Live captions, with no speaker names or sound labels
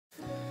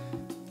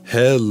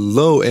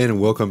Hello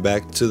and welcome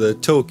back to the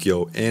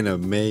Tokyo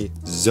Anime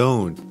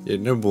Zone, your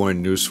number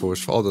one news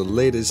source for all the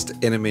latest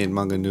anime and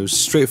manga news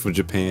straight from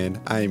Japan.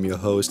 I am your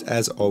host,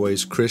 as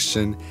always,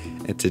 Christian,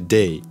 and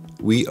today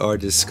we are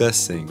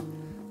discussing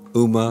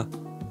Uma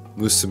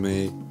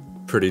Musume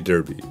Pretty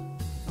Derby.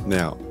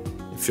 Now,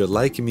 if you're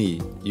like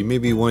me, you may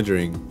be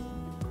wondering,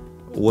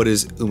 what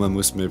is Uma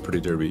Musume Pretty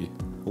Derby?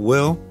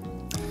 Well,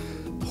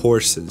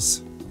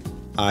 horses,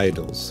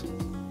 idols,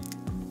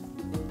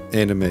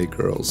 anime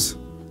girls,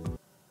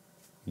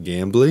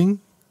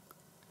 gambling?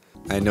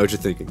 I know what you're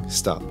thinking.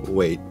 Stop.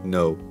 Wait.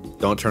 No.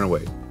 Don't turn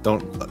away.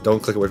 Don't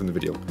click away from the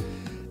video.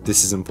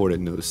 This is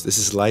important news. This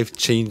is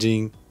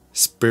life-changing,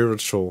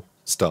 spiritual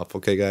stuff,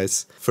 okay,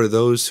 guys? For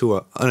those who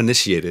are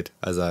uninitiated,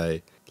 as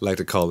I like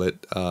to call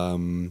it,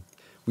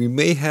 we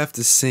may have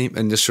the same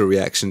initial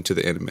reaction to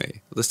the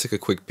anime. Let's take a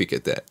quick peek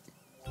at that.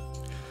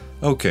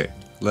 Okay,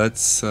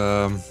 let's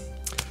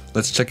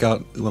check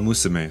out Uma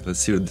Musume. Let's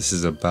see what this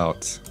is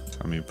about.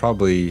 I mean,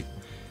 probably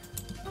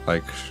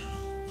like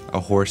a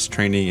horse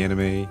training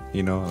anime,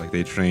 you know, like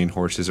they train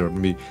horses, or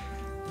maybe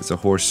it's a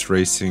horse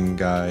racing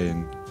guy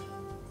and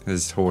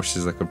his horse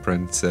is like a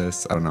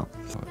princess. I don't know.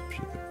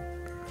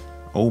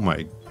 Oh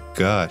my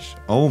gosh.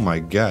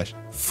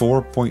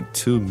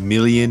 4.2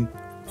 million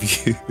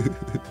views.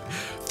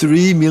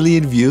 3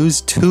 million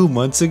views 2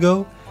 months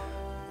ago?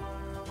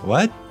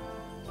 What?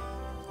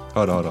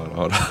 Hold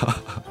on.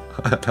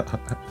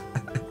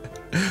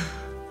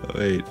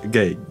 Wait,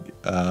 okay.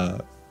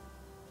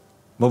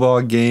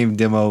 Mobile game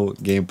demo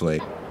gameplay.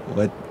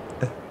 What?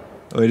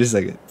 Wait a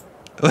second.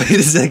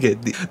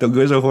 The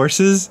girls are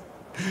horses?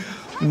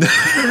 No.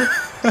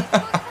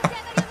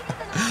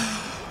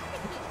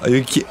 Are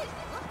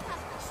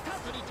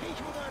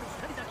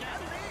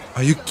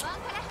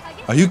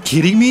you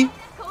kidding me?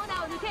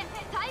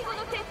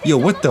 Yo,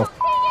 what the?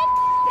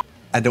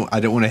 I don't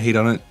want to hate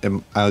on it.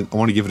 I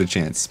want to give it a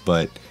chance,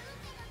 but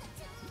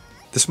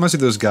this reminds me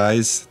of those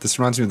guys. This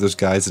reminds me of those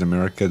guys in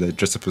America that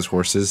dress up as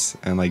horses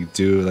and like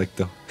do like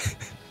the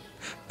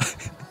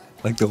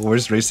like the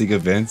horse racing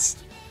events.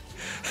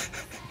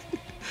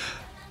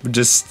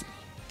 Just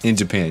in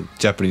Japan,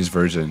 Japanese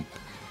version.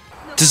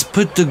 Just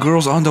put the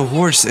girls on the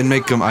horse and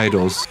make them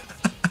idols.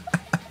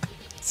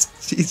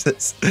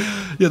 Jesus.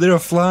 Yeah, they're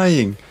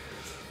flying.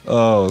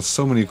 Oh,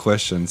 so many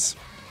questions.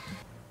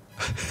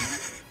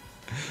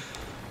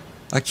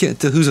 I can't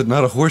tell who's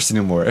not a horse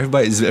anymore.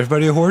 Is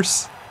everybody a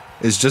horse?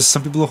 Is just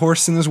some people a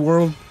horse in this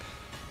world?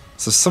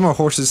 So some are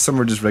horses, some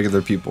are just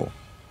regular people.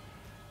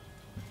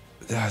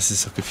 This is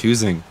so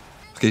confusing.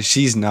 Okay,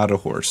 she's not a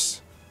horse.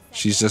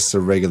 She's just a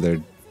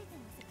regular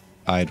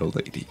idol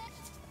lady,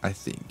 I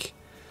think.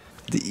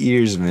 The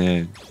ears,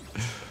 man.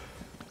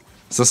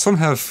 So some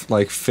have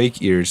like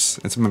fake ears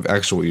and some have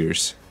actual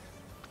ears.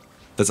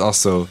 That's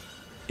also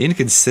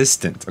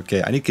inconsistent.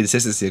 Okay, I need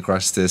consistency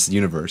across this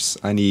universe.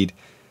 If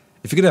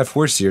you could have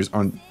horse ears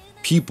on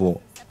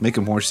people, make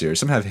them horse ears.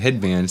 Some have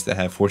headbands that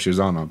have horse ears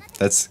on them.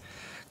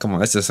 Come on,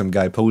 that's just some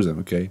guy posing,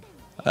 okay?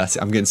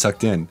 I'm getting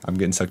sucked in.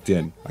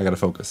 I gotta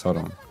focus, hold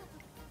on.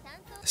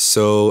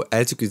 So,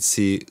 as you can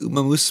see,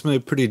 Uma Musume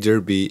Pretty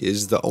Derby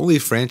is the only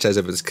franchise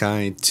of its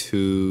kind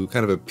to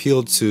kind of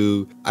appeal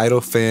to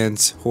idol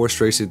fans, horse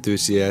race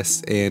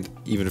enthusiasts, and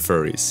even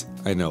furries.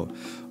 I know.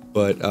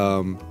 But,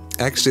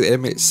 actually the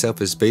anime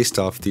itself is based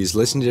off these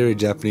legendary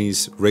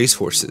Japanese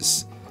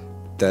racehorses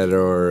that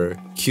are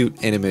cute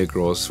anime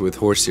girls with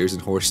horse ears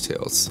and horse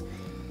tails.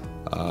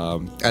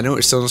 I know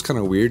it sounds kind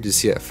of weird to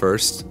see at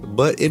first,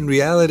 but in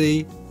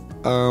reality,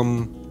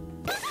 no,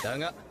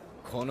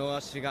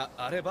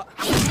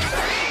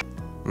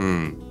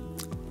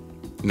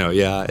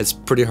 yeah, it's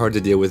pretty hard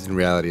to deal with in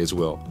reality as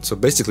well. So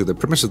basically, the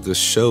premise of the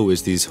show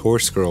is these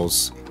horse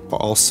girls are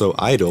also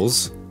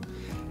idols,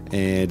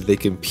 and they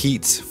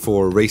compete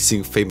for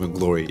racing fame and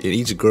glory. And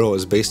each girl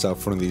is based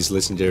off one of these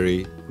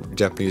legendary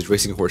Japanese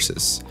racing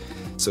horses.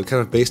 So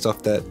kind of based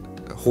off that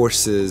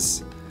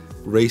horse's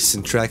race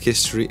and track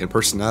history and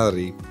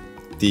personality,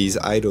 these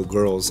idol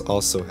girls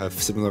also have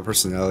similar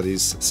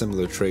personalities,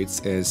 similar traits,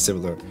 and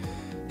similar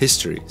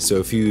history. So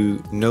if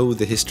you know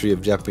the history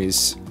of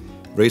Japanese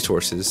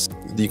racehorses,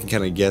 you can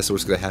kind of guess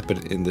what's going to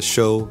happen in the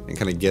show and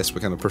kind of guess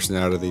what kind of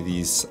personality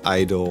these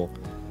idol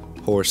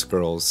horse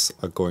girls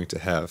are going to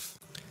have.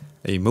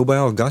 A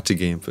mobile gacha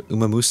game for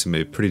Uma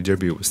Musume Pretty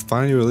Derby was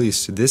finally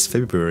released this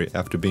February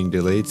after being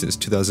delayed since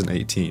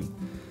 2018.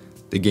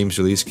 The game's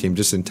release came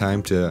just in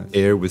time to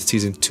air with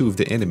Season 2 of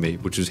the anime,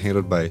 which was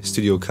handled by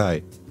Studio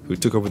Kai, who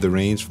took over the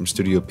reins from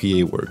Studio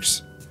PA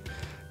Works.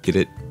 Get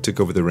it? Took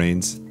over the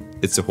reins?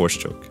 It's a horse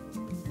joke.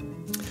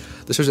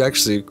 The show's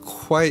actually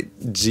quite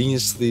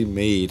geniusly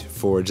made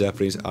for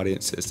Japanese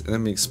audiences, and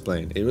let me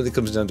explain. It really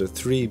comes down to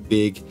 3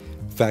 big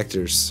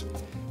factors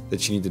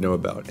that you need to know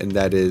about, and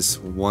that is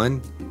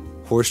 1,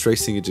 horse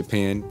racing in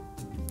Japan,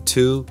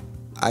 2,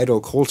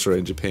 idol culture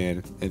in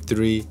Japan, and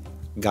 3,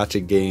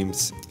 Gacha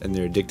Games and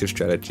their addictive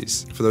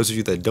strategies. For those of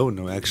you that don't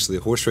know, actually,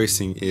 horse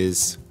racing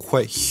is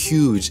quite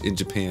huge in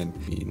Japan.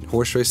 I mean,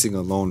 horse racing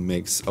alone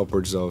makes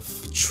upwards of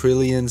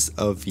trillions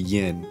of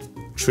yen.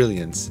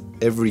 Trillions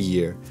every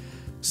year.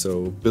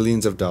 So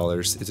billions of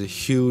dollars. It's a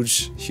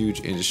huge,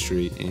 huge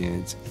industry,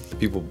 and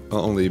people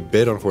not only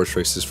bet on horse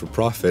races for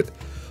profit,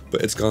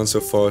 but it's gone so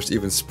far as to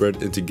even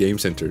spread into game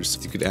centers.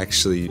 You could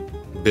actually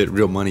bet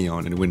real money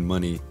on and win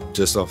money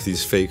just off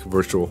these fake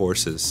virtual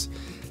horses.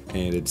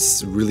 And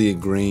it's really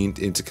ingrained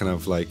into kind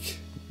of like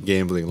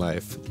gambling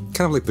life,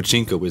 kind of like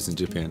pachinko is in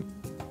Japan.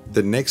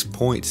 The next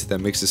point that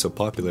makes it so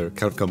popular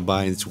kind of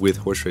combines with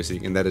horse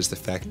racing, and that is the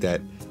fact that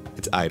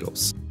it's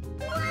idols.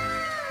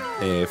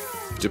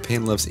 If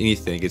Japan loves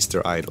anything, it's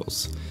their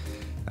idols.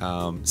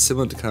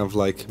 Similar to kind of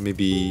like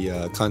maybe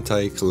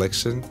Kantai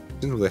Collection,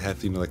 where they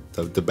have, you know, like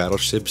the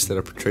battleships that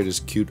are portrayed as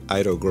cute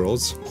idol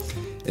girls.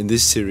 In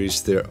this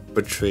series, they're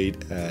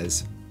portrayed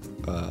as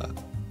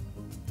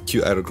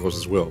cute idol girls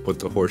as well, but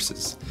the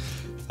horses.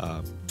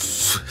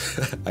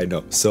 I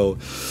know. So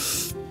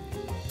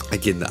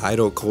again, the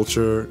idol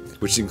culture,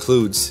 which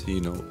includes,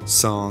 you know,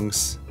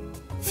 songs,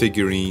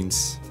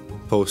 figurines,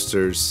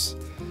 posters,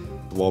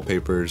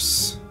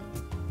 wallpapers,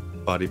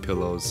 body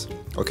pillows.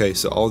 Okay,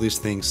 so all these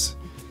things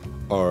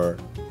are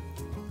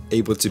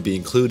able to be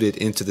included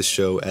into the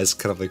show as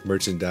kind of like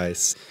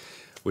merchandise,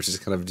 which is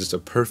kind of just a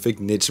perfect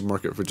niche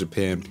market for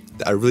Japan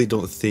that I really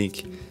don't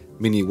think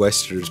many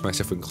Westerners,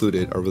 myself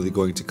included, are really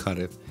going to kind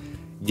of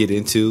get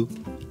into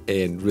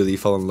and really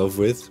fall in love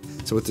with.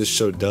 So what this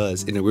show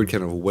does, in a weird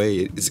kind of way,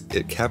 it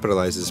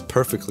capitalizes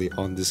perfectly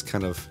on this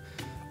kind of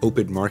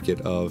open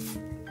market of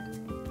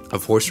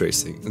horse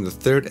racing. And the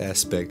third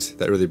aspect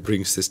that really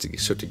brings this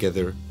show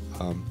together,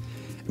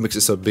 it makes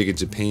it so big in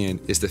Japan,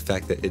 is the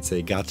fact that it's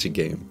a gacha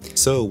game.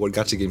 So what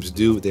gacha games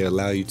do, they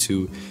allow you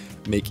to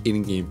make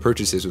in-game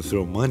purchases or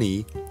throw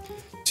money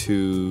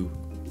to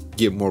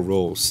get more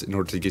rolls in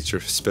order to get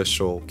your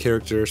special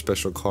character,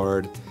 special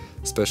card,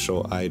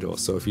 special idol.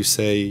 So if you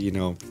say, you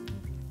know,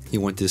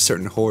 you want this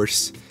certain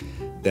horse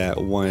that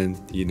won,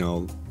 you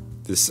know,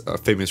 this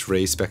famous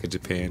race back in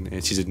Japan,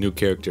 and she's a new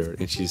character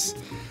and she's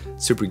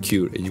super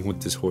cute, and you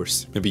want this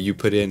horse, maybe you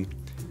put in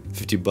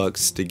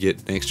 $50 to get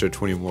an extra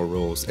 20 more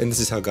rolls. And this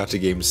is how Gacha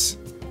Games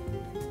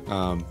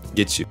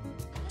get you.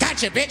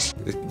 Gotcha, bitch!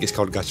 It's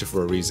called Gacha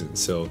for a reason.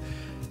 So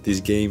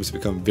these games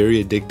become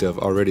very addictive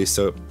already.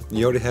 So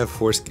you already have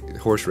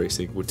horse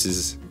racing, which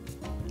is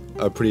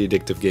a pretty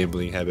addictive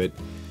gambling habit,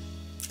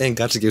 and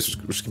Gacha games,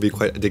 which can be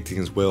quite addicting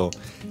as well.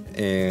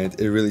 And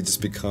it really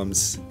just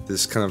becomes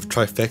this kind of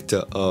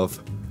trifecta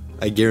of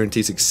a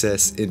guaranteed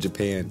success in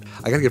Japan.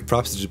 I gotta give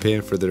props to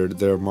Japan for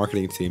their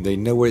marketing team. They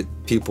know what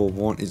people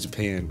want in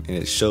Japan, and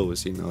it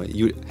shows. You know, if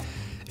you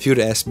would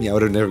have asked me, I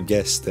would have never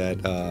guessed that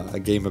a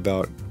game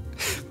about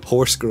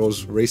horse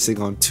girls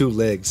racing on two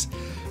legs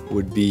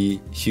would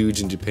be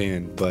huge in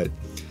Japan. But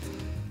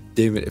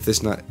damn it, if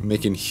it's not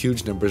making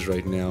huge numbers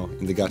right now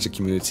in the gacha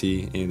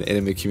community, in the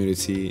anime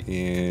community,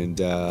 and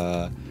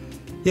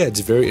yeah, it's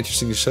a very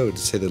interesting show to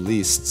say the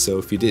least. So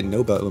if you didn't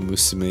know about Uma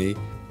Musume,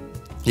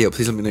 yeah,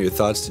 please let me know your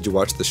thoughts. Did you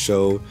watch the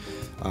show?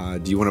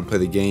 Do you want to play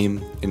the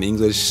game in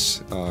English?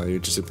 You're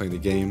interested in playing the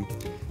game?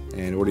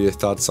 And what are your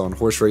thoughts on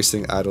horse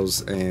racing,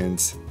 idols, and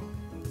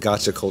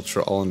gacha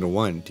culture all into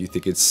one? Do you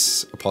think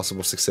it's a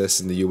possible success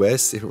in the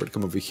US if it were to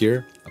come over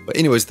here? But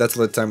anyways, that's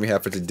all the time we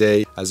have for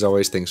today. As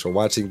always, thanks for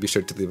watching. Be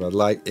sure to leave a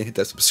like and hit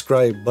that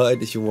subscribe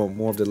button if you want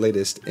more of the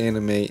latest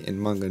anime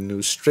and manga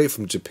news straight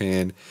from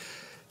Japan.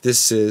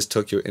 This is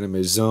Tokyo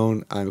Anime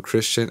Zone. I'm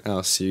Christian.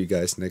 I'll see you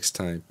guys next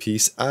time.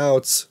 Peace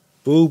out.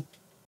 Boop.